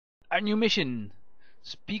Our new mission.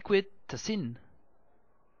 Speak with Tassyn.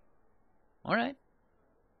 Alright.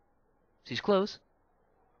 She's close.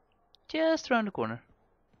 Just around the corner.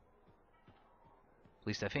 At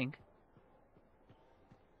least I think.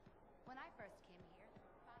 When I first came here,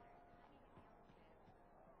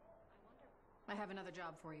 I have another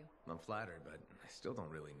job for you. I'm flattered, but I still don't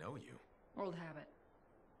really know you. Old habit.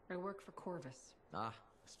 I work for Corvus. Ah,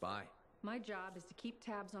 a spy. My job is to keep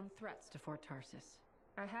tabs on threats to Fort Tarsus.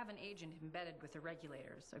 I have an agent embedded with the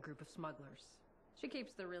Regulators, a group of smugglers. She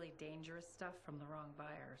keeps the really dangerous stuff from the wrong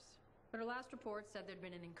buyers. But her last report said there'd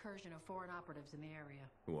been an incursion of foreign operatives in the area.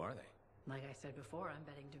 Who are they? Like I said before, I'm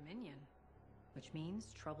betting Dominion. Which means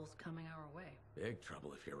trouble's coming our way. Big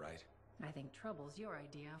trouble if you're right. I think trouble's your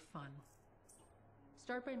idea of fun.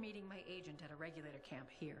 Start by meeting my agent at a Regulator Camp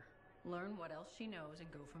here. Learn what else she knows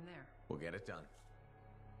and go from there. We'll get it done.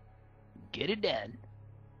 Get it done.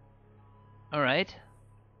 Alright.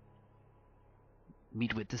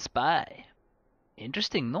 Meet with the spy.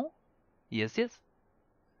 Interesting, no? Yes, yes.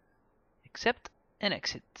 Accept and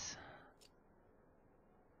exit.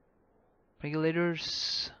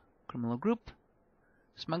 Regulators. Criminal group.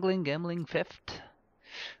 Smuggling, gambling, theft.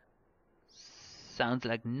 Sounds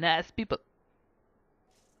like nice people.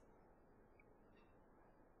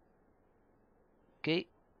 Okay.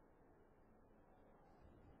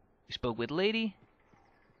 We spoke with lady.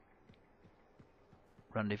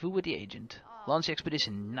 Rendezvous with the agent. Launch the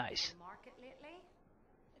expedition. Nice.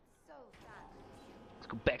 Let's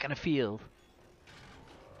go back on the field.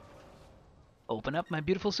 Open up my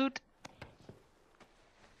beautiful suit.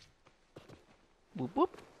 Whoop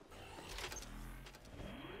whoop.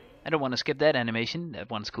 I don't want to skip that animation.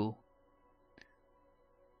 That one's cool.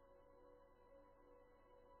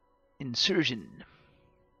 Incursion.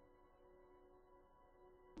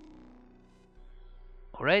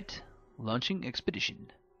 Alright, launching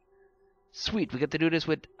expedition. Sweet, we get to do this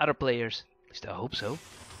with other players. At least I hope so.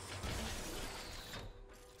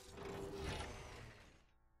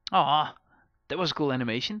 Aw, that was a cool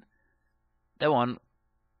animation. That one,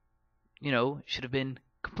 you know, should have been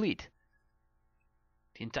complete.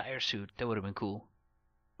 The entire suit, that would have been cool.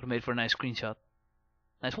 Would have made for a nice screenshot.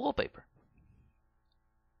 Nice wallpaper.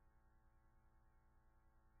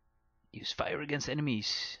 Use fire against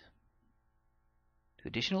enemies. Do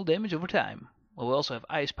additional damage over time. Well, we also have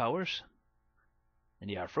ice powers. And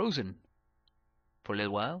they are frozen. For a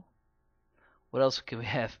little while. What else can we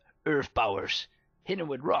have? Earth powers. Hit them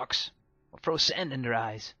with rocks. Or throw sand in their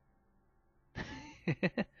eyes.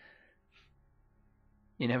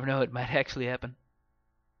 You never know, it might actually happen.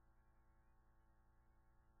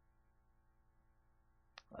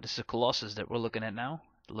 This is a Colossus that we're looking at now.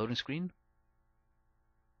 The loading screen.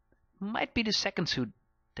 Might be the second suit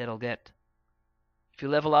that I'll get. If you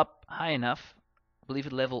level up high enough, I believe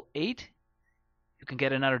at level 8, you can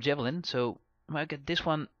get another Javelin, so I might get this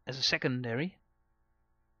one as a secondary.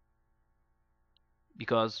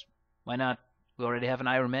 Because, why not? We already have an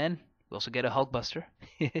Iron Man, we also get a Hulkbuster.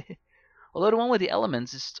 Although the one with the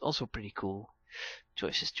elements is also pretty cool.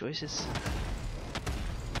 Choices, choices.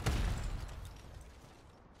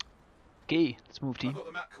 Okay, let's move team. I've got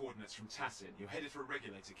the map coordinates from Tassyn. You're headed for a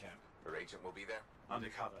Regulator Camp. Her agent will be there?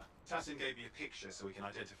 Undercover. Tassyn gave me a picture so we can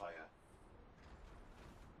identify her.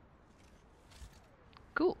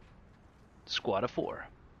 Cool. Squad of 4.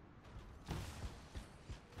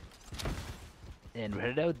 And we're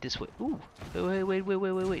headed out this way. Ooh,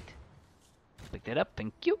 wait. Pick that up,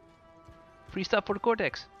 thank you. Free stuff for the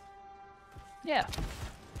Cortex. Yeah.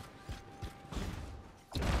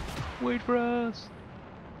 Wait for us.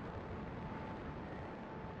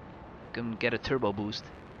 Can get a turbo boost.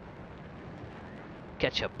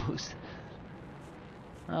 Catch-up boost.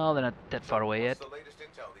 Oh, they're not that far away yet. What's the latest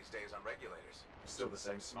intel these days on Regulators? Still the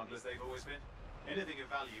same smugglers they've always been. Anything of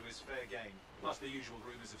value is fair game. Plus the usual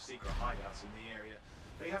rumors of secret hideouts in the area.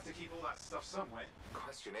 They have to keep all that stuff somewhere.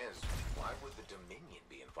 Question is, why would the Dominion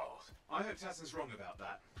be involved? I hope Tassyn's wrong about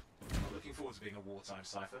that. I'm looking forward to being a wartime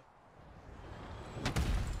cipher.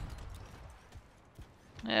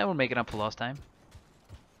 Yeah, we're making up for lost time.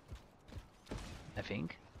 I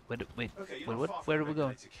think. Wait, Okay, what? Where are we going?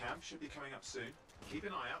 Regulator Camp should be coming up soon. Keep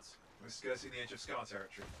an eye out. We're skirting the edge of Scar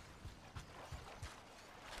territory.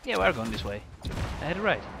 Yeah, we are going this way. I had it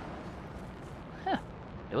right. Huh.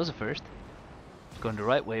 It was a first. Going the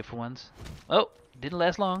right way for once. Oh, didn't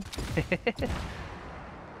last long.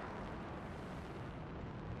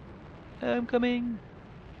 I'm coming.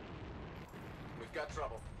 We've got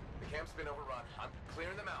trouble. The camp's been overrun. I'm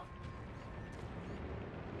clearing them out.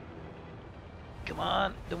 Come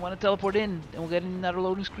on, don't want to teleport in. Then we'll get another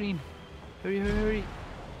loading screen. Hurry, hurry, hurry.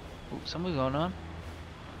 Oh, something's going on.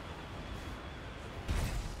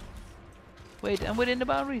 Wait, I'm within the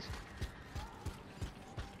boundaries.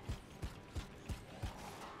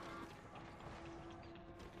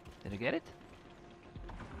 Did I get it?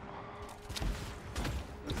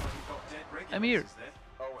 Looks like you've got dead regulators I'm here.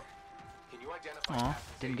 there. Owen, can you identify Aw,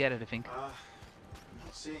 Tassyn's didn't agent? get it, I think. I'm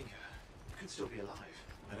not seeing her. Could still be alive.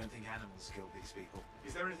 I don't think animals killed these people.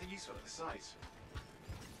 Is there anything useful at the site?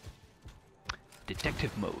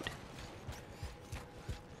 Detective mode.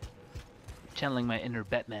 Channeling my inner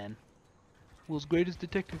Batman. World's greatest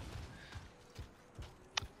detective.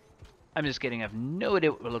 I'm just kidding, I have no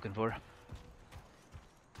idea what we're looking for.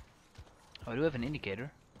 Oh, I do have an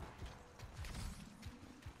indicator.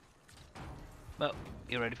 Well,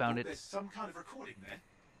 you already found it. There's some kind of recording there.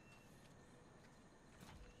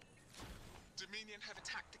 Dominion have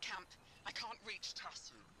attacked the camp. I can't reach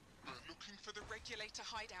Tassyn. We're looking for the Regulator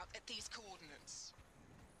hideout at these coordinates.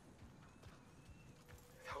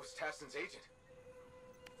 That was Tassyn's agent.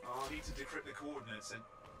 I'll need to decrypt the coordinates and...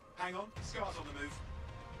 Hang on, Scar's on the move.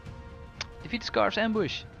 Defeat Scar's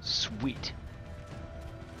ambush. Sweet.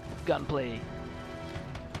 Gunplay.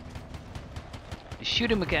 The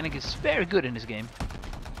shooting mechanic is very good in this game.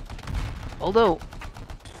 Although,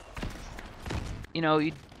 you know,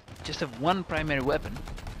 you just have one primary weapon,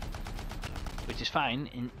 which is fine,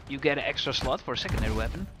 and you get an extra slot for a secondary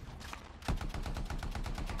weapon.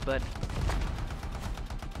 But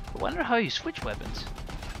I wonder how you switch weapons.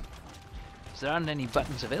 There aren't any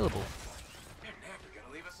buttons available. They're never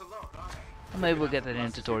gonna leave us alone, are they? Well, maybe we'll get that in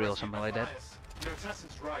a tutorial or something like that. You know,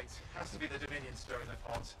 Tassyn's right. Has to be the Dominion stirring the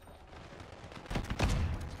pot.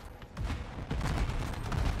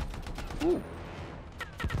 Ooh.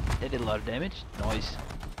 They did a lot of damage. Nice.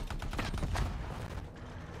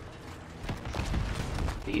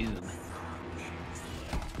 Boom.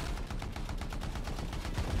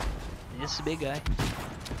 This is a big guy.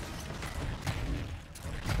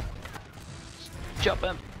 Chop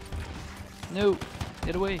him! No!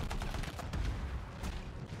 Get away!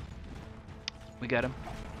 We got him.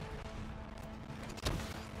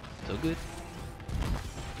 So good.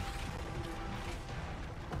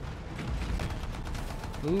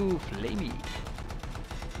 Ooh, flamey.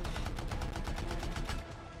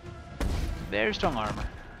 Very strong armor.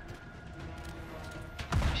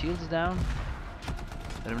 Shields down.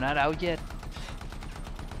 But I'm not out yet.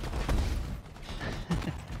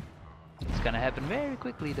 It's gonna happen very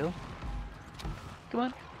quickly though. Come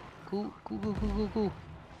on. Cool, cool, cool, cool, cool, cool.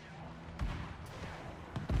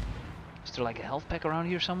 Is there like a health pack around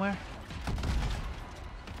here somewhere?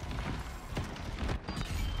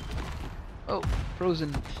 Oh, frozen.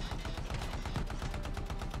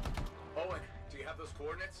 Owen, do you have those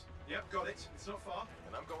coordinates? Yep, got it. It's not far.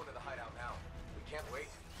 And I'm going to the hideout now. We can't wait.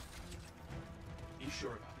 You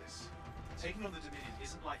sure about this? Taking on the Dominion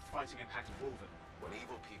isn't like fighting a pack of wolven. When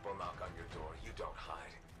evil people knock on your door, you don't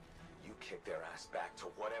hide. You kick their ass back to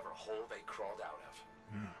whatever hole they crawled out of.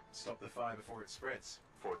 Stop the fire before it spreads.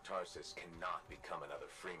 Fort Tarsus cannot become another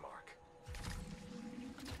free mark.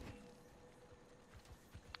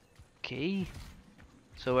 Okay.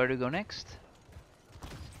 So where to go next?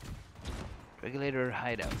 Regulator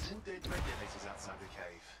hideout. Two dead regulators outside the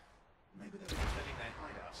cave. Maybe they're defending their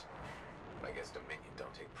hideout. I guess Dominion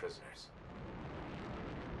don't take prisoners.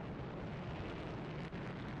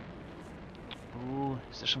 Ooh,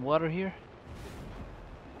 is there some water here?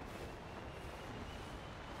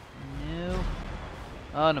 No.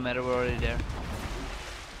 Oh, no matter, we're already there.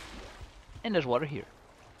 And there's water here.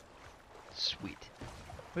 Sweet.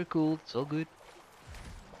 We're cool, it's all good.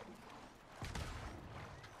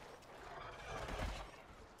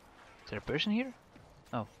 Is there a person here?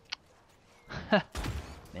 Oh.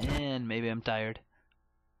 Man, maybe I'm tired.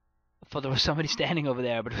 I thought there was somebody standing over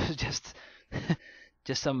there, but it was just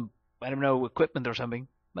just some, I don't know, equipment or something.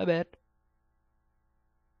 My bad.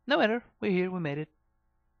 No matter, we're here, we made it.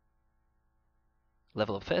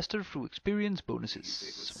 Level up faster through experience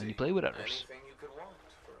bonuses when you play with others. Anything you could want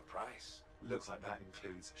for a price. Looks like that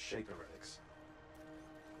includes Shaper relics.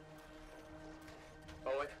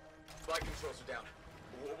 Owen, flight controls are down.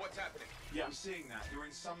 What's happening? Yeah, I'm seeing that. You're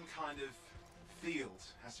in some kind of field.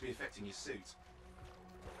 Has to be affecting your suit.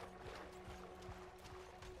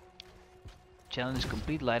 Challenge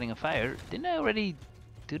complete lighting a fire. Didn't I already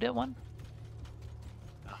do that one?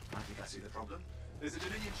 Ah, I think I see the problem. There's a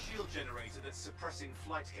Dominion shield generator that's suppressing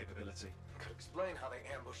flight capability. Could explain how they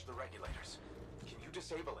ambushed the Regulators. Can you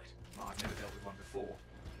disable it? Oh, I've never dealt with one before.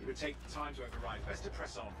 It would take time to override. Best to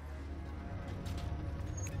press on.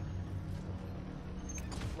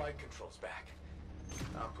 Flight controls back.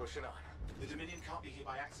 I'm pushing on. The Dominion can't be here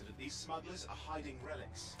by accident. These smugglers are hiding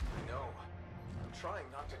relics. I know. I'm trying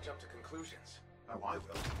not to jump to conclusions. Oh, I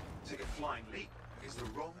will. Take a flying leap. Is the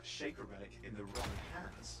wrong Shaker relic in the wrong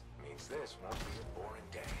hands? Means this won't be a boring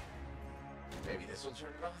day. Maybe this will turn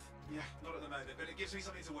it off? Yeah, not at the moment, but it gives me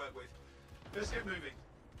something to work with. Let's get moving.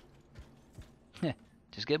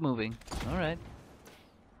 Just get moving. Alright.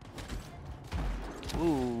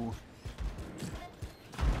 Ooh.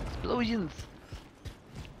 Explosions!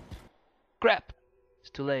 Crap! It's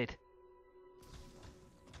too late.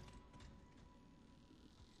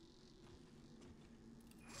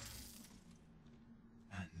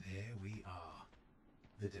 And there we are.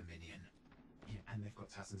 The Dominion. Yeah, and they've got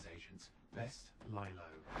Tassyn's agent. Best lie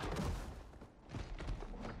low.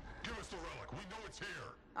 Give us the relic. We know it's here.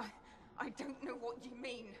 I don't know what you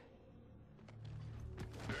mean.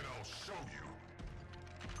 Then I'll show you.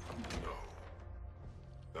 No.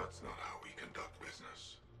 That's not how we conduct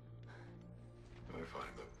business. I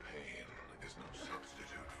find that pain is no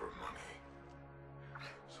substitute for money.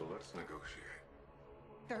 So let's negotiate.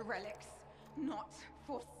 The relics, not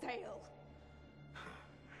for sale.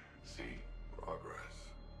 See, progress.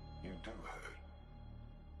 You do have it.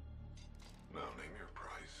 Now name your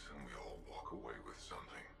price and we all walk away with something.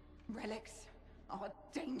 Relics are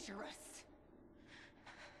dangerous.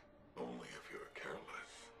 Only if you're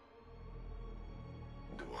careless.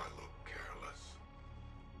 Do I look careless?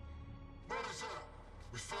 What is that?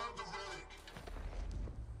 We found the relic.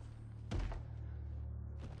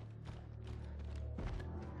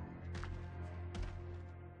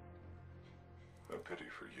 A pity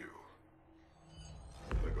for you.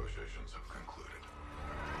 Negotiations have concluded.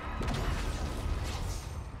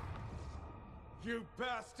 You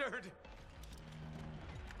bastard!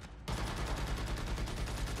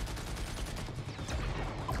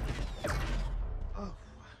 Oh,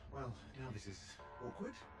 well, now this is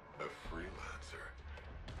awkward. A freelancer.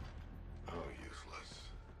 How useless.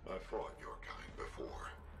 I fought your kind before,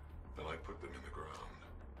 and I put them in the ground.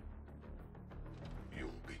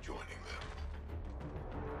 You'll be joining them.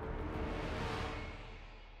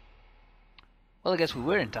 Well, I guess we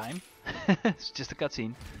were in time. It's just a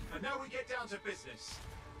cutscene. And now we get down to business.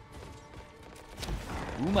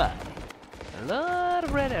 Ooh my. A lot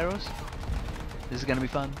of red arrows. This is gonna be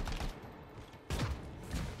fun. I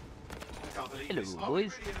can't believe Hello, this. boys. Are we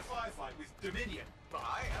really in a firefight with Dominion? Well,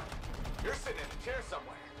 I am. You're sitting in a chair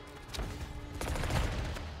somewhere.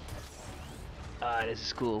 Ah, this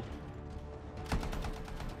is cool.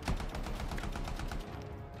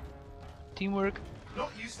 Teamwork.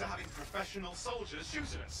 Not used to having professional soldiers shoot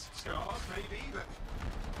at us. Scars, maybe, but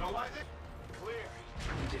not like this. Clear.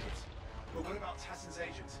 We did it. But what about Tassyn's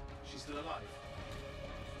agent? She's still alive.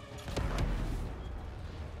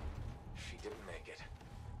 She didn't make it.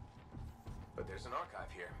 But there's an archive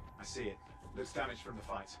here. I see it. Looks damaged from the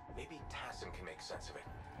fight. Maybe Tassyn can make sense of it.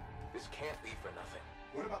 This can't be for nothing.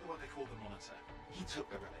 What about the one they call the Monitor? He took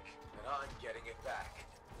the relic. And I'm getting it back.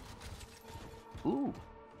 Ooh.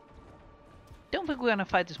 Don't think we're gonna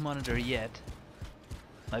fight this monitor yet.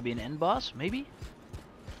 Might be an end boss, maybe?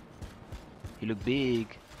 He looked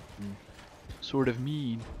big and sort of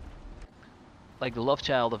mean. Like the love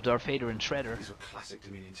child of Darth Vader and Shredder. These were classic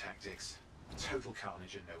Dominion tactics. Total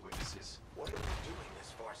carnage and no witnesses. What are we doing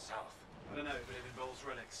this far south? I don't know, but it involves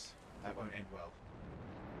relics. That won't end well.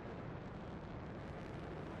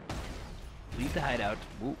 Leave the hideout.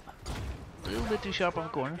 Ooh. A little bit too sharp on the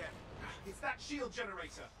corner. It's that shield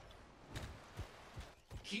generator.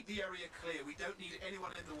 Keep the area clear. We don't need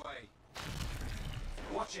anyone in the way.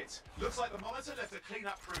 Watch it. Looks like the Monitor left a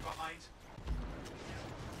cleanup crew behind.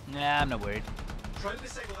 Nah, I'm not worried. Try to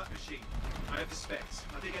disable that machine. I have the specs.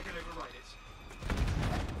 I think I can override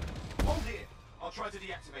it. Hold here. I'll try to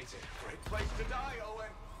deactivate it. Great place to die,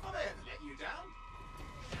 Owen. Oh, they haven't let you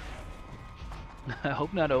down. I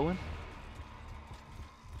hope not, Owen.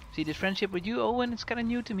 See, this friendship with you, Owen, it's kinda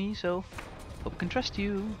new to me, so hope I can trust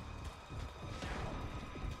you.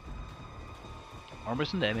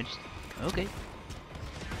 Armor's undamaged. Okay.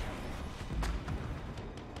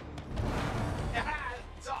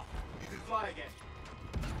 It's off. You can fly again.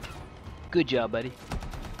 Good job, buddy.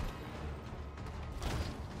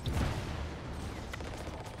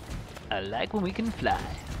 I like when we can fly.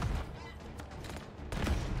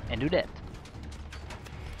 And do that.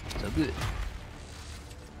 So good.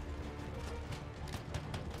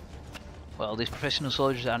 Well, these professional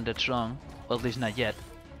soldiers aren't that strong. Well, at least not yet.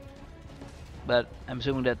 But I'm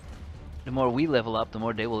assuming that the more we level up, the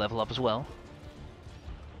more they will level up as well.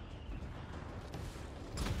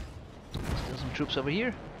 Still some troops over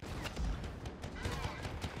here.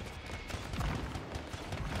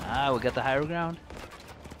 Ah, we got the higher ground.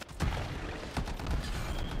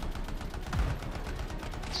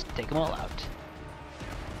 Let's take them all out.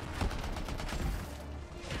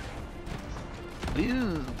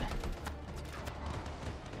 Boom!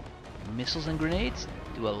 Missiles and grenades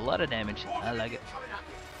do a lot of damage. I like it.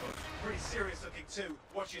 Pretty serious looking too.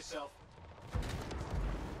 Watch yourself.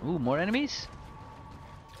 Ooh, more enemies?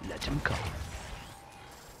 Let them come.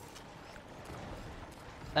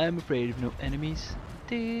 I'm afraid of no enemies.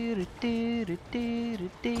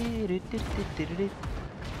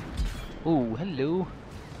 Oh, hello.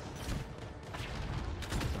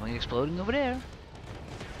 Something exploding over there.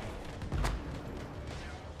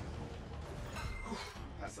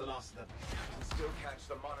 That's the last of them. Can still catch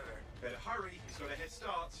the monitor. Better hurry. He's got a head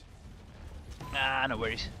start. Ah, no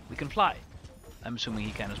worries. We can fly. I'm assuming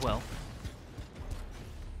he can as well.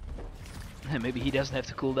 Maybe he doesn't have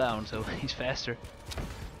to cool down, so he's faster.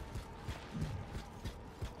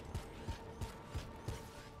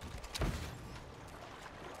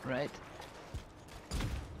 Right.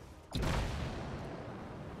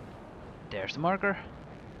 There's the marker.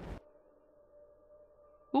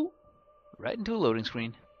 Ooh, right into a loading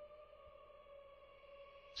screen.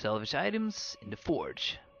 Salvage items in the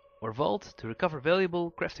forge or vault to recover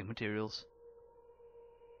valuable crafting materials.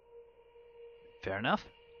 Fair enough.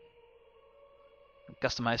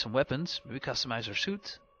 Customize some weapons, maybe customize our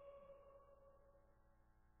suit.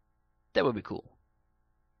 That would be cool.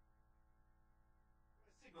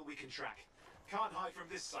 A signal we can track. Can't hide from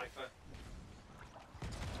this cipher.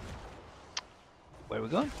 Where are we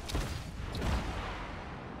going?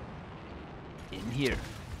 In here.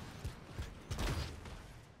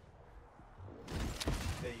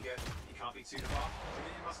 There you go. You can't be too far.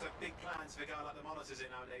 You must have big plans for a guy like the monitors in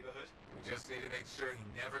our neighborhood. We just need to make sure he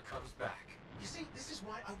never comes back. You see, this is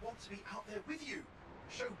why I want to be out there with you.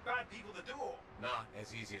 Show bad people the door. Not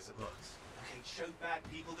as easy as it looks. Okay, show bad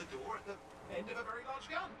people the door at the end of a very large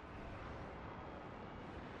gun.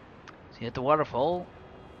 See, at the waterfall,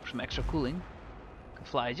 for some extra cooling, can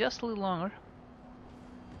fly just a little longer.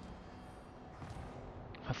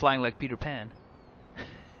 I'm flying like Peter Pan.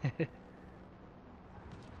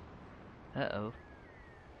 Uh-oh.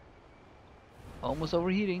 Almost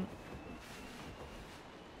overheating.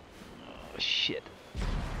 Oh, shit.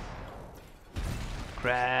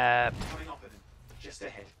 Crap. Coming up at him. Just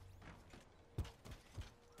ahead.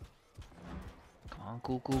 Come on,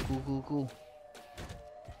 cool.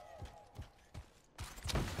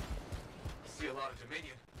 See a lot of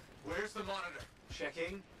Dominion. Where's the monitor?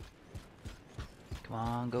 Checking. Come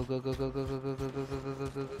on, go.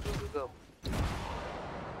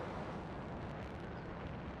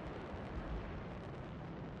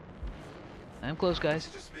 I'm close, guys.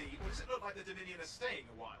 It's just me. Or does it look like the Dominion are staying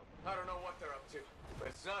a while? I don't know what they're up to, but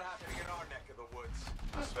it's not happening in our neck of the woods.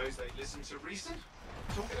 I suppose they listen to reason.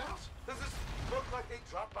 Talk it out. Does this look like they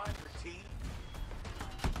dropped by for tea?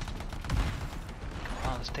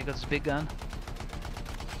 Come on, let's take out this big gun.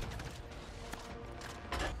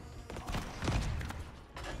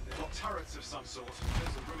 They've got turrets of some sort.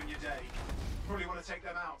 Those will ruin your day. Probably want to take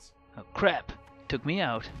them out. Oh, crap. Took me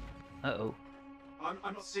out. Uh-oh. I'm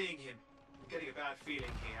not seeing him. I'm getting a bad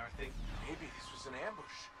feeling here, I think. Maybe this was an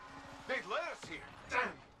ambush. They'd let us here.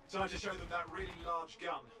 Damn! Time to show them that really large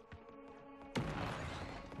gun.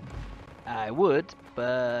 I would,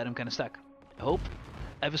 but I'm kind of stuck. I hope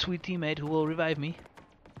I have a sweet teammate who will revive me.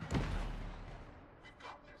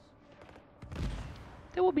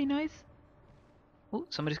 That would be nice. Oh,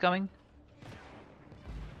 somebody's coming.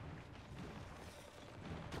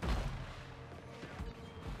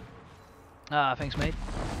 Ah, thanks, mate.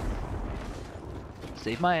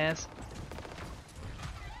 Save my ass.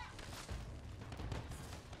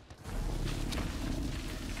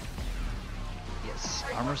 Yes,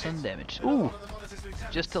 armor some damage. Ooh,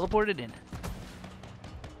 just teleported in.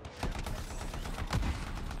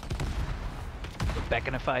 We're back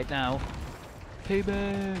in a fight now.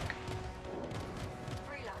 Payback.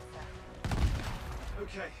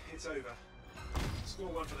 Okay, it's over. Score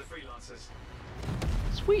one for the freelancers.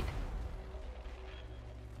 Sweet.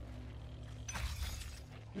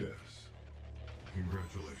 Yes.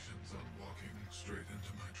 Congratulations on walking straight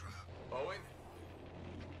into my trap. Owen?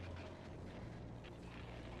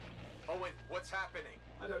 Owen, what's happening?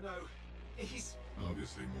 I don't know. He's...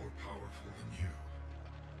 Obviously more powerful than you.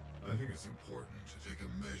 I think it's important to take a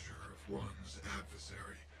measure of one's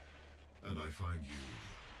adversary. And I find you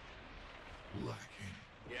lacking.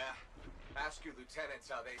 Yeah. Ask your lieutenants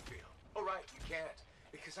how they feel. Oh, right, you can't.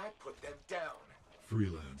 Because I put them down.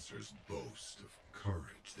 Freelancers boast of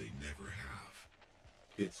courage they never have.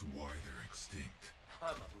 It's why they're extinct.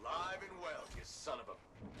 I'm alive and well, you son of a...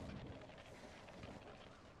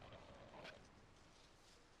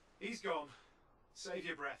 He's gone. Save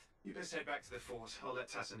your breath. You best head back to the fort. I'll let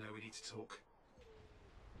Tassyn know we need to talk.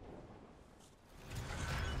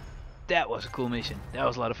 That was a cool mission. That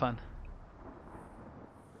was a lot of fun.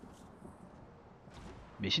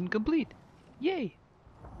 Mission complete. Yay!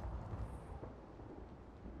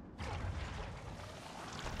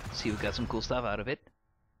 See, we got some cool stuff out of it.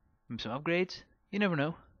 Some upgrades. You never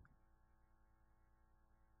know.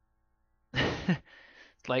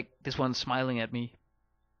 It's like this one's smiling at me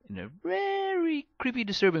in a very creepy,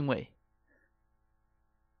 disturbing way.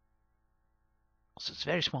 Also, it's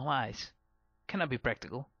very small eyes. Cannot be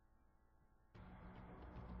practical.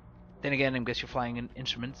 Then again, I guess you're flying in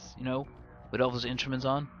instruments, you know, with all those instruments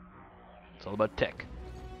on. It's all about tech.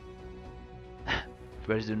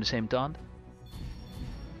 Everybody's doing the same taunt.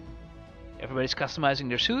 Everybody's customizing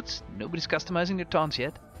their suits. Nobody's customizing their taunts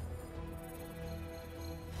yet.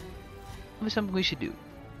 Maybe something we should do.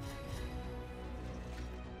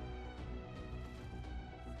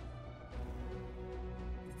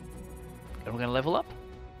 Are we gonna level up?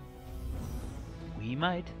 We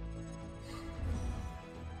might.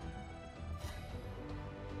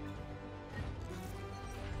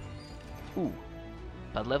 Ooh.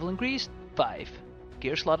 That level increased? 5.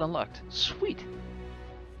 Gear slot unlocked. Sweet.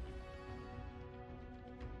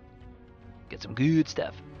 Get some good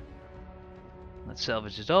stuff. Let's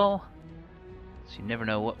salvage it all. So you never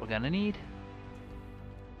know what we're gonna need.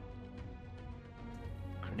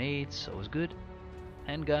 Grenades, always good.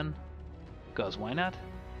 Handgun. Because why not?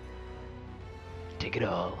 Take it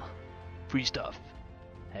all. Free stuff.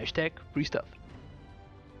 Hashtag free stuff.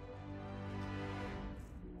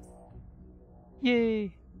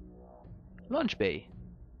 Yay! Launch bay.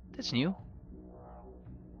 That's new.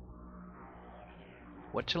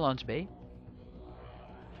 What's a launch bay?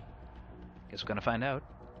 Guess we're gonna find out.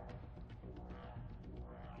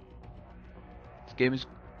 This game is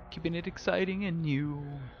keeping it exciting and new.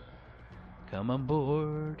 Come on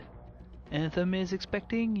board. Anthem is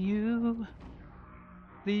expecting you.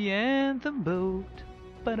 The Anthem boat.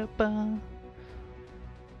 Ba-da-ba.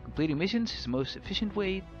 Completing missions is the most efficient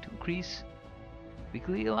way to increase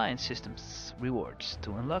weekly alliance systems rewards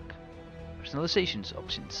to unlock personalizations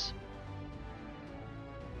options.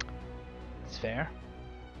 It's fair.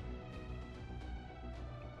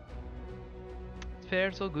 It's fair,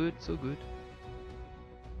 it's all good, it's all good.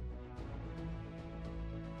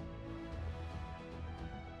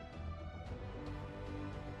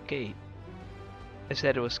 Okay, I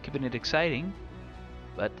said I was keeping it exciting,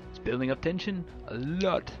 but it's building up tension a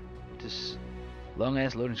lot. This long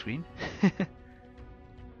ass loading screen.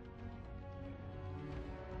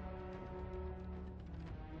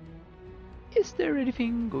 Is there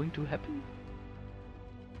anything going to happen?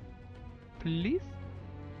 Please?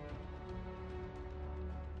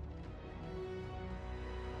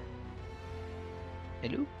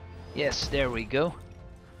 Hello? Yes, there we go.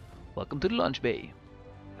 Welcome to the launch bay.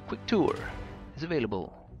 A quick tour is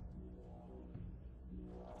available.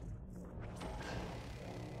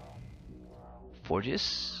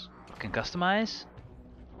 Forges can customize.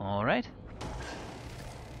 Alright.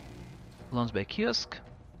 Launch bay kiosk.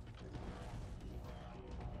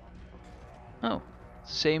 Oh,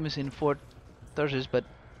 it's the same as in Fort Tarsus, but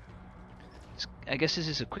I guess this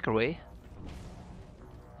is a quicker way.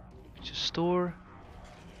 Just store.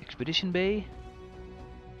 Expedition bay.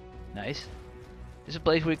 Nice. This is a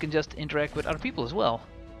place where you can just interact with other people as well.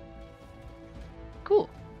 Cool.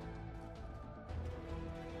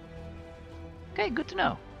 Okay, good to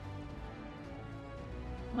know.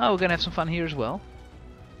 Well, we're gonna have some fun here as well.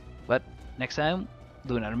 But next time,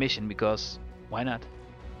 do another mission because why not?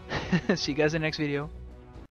 See you guys in the next video.